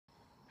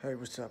Hey,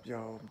 what's up,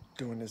 y'all? I'm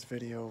doing this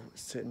video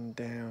sitting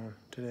down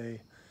today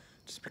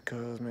just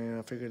because, man,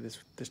 I figured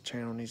this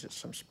channel needs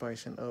some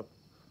spicing up.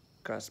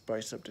 Gotta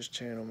spice up this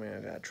channel, man.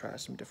 I gotta try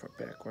some different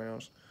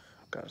backgrounds.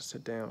 Gotta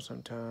sit down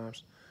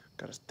sometimes.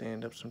 Gotta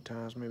stand up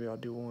sometimes. Maybe I'll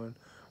do one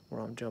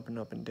where I'm jumping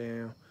up and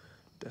down.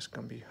 That's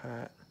gonna be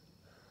hot.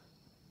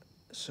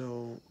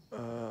 So,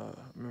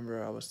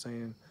 remember I was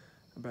saying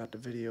about the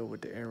video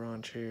with the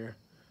Aeron chair.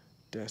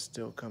 That's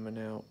still coming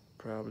out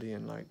probably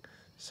in like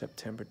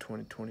September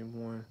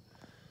 2021.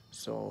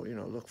 So,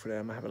 look for that.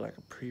 I'm gonna have it like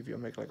a preview. I'll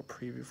make like a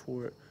preview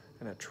for it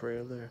and a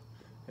trailer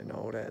and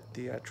all that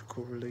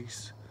theatrical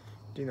release.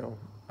 You know,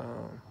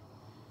 um,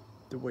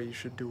 the way you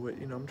should do it.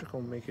 I'm just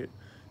gonna make it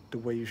the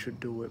way you should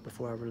do it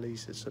before I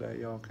release it so that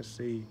y'all can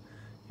see,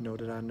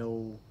 that I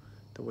know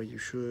the way you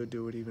should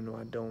do it, even though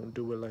I don't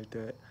do it like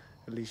that.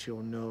 At least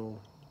you'll know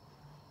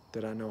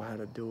that I know how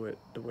to do it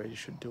the way you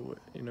should do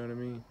it. You know what I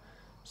mean?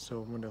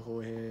 So I'm gonna go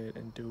ahead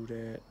and do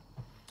that.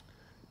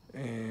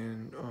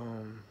 And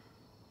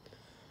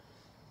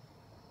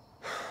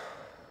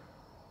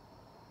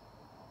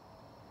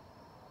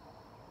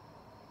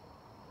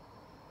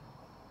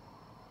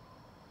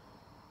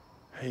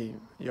hey,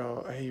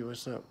 y'all, hey,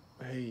 what's up?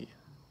 Hey,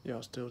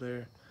 y'all still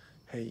there?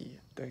 Hey,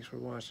 thanks for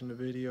watching the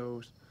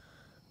videos.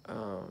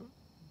 Um,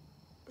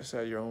 it's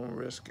at your own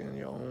risk and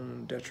your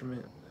own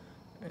detriment.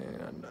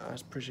 And I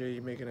appreciate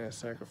you making that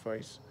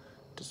sacrifice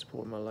to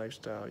support my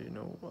lifestyle,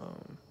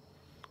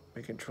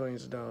 making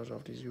trillions of dollars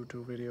off these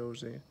YouTube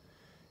videos.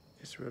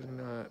 It's really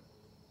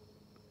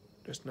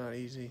it's not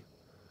easy.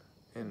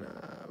 And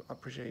I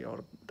appreciate all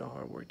the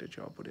hard work that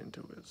y'all put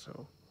into it.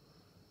 So,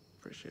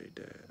 appreciate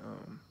that.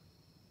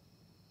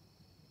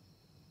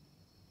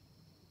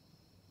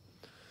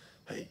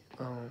 Hey,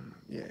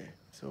 yeah.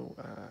 So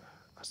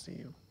I see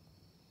you.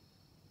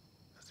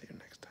 I see you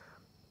next time.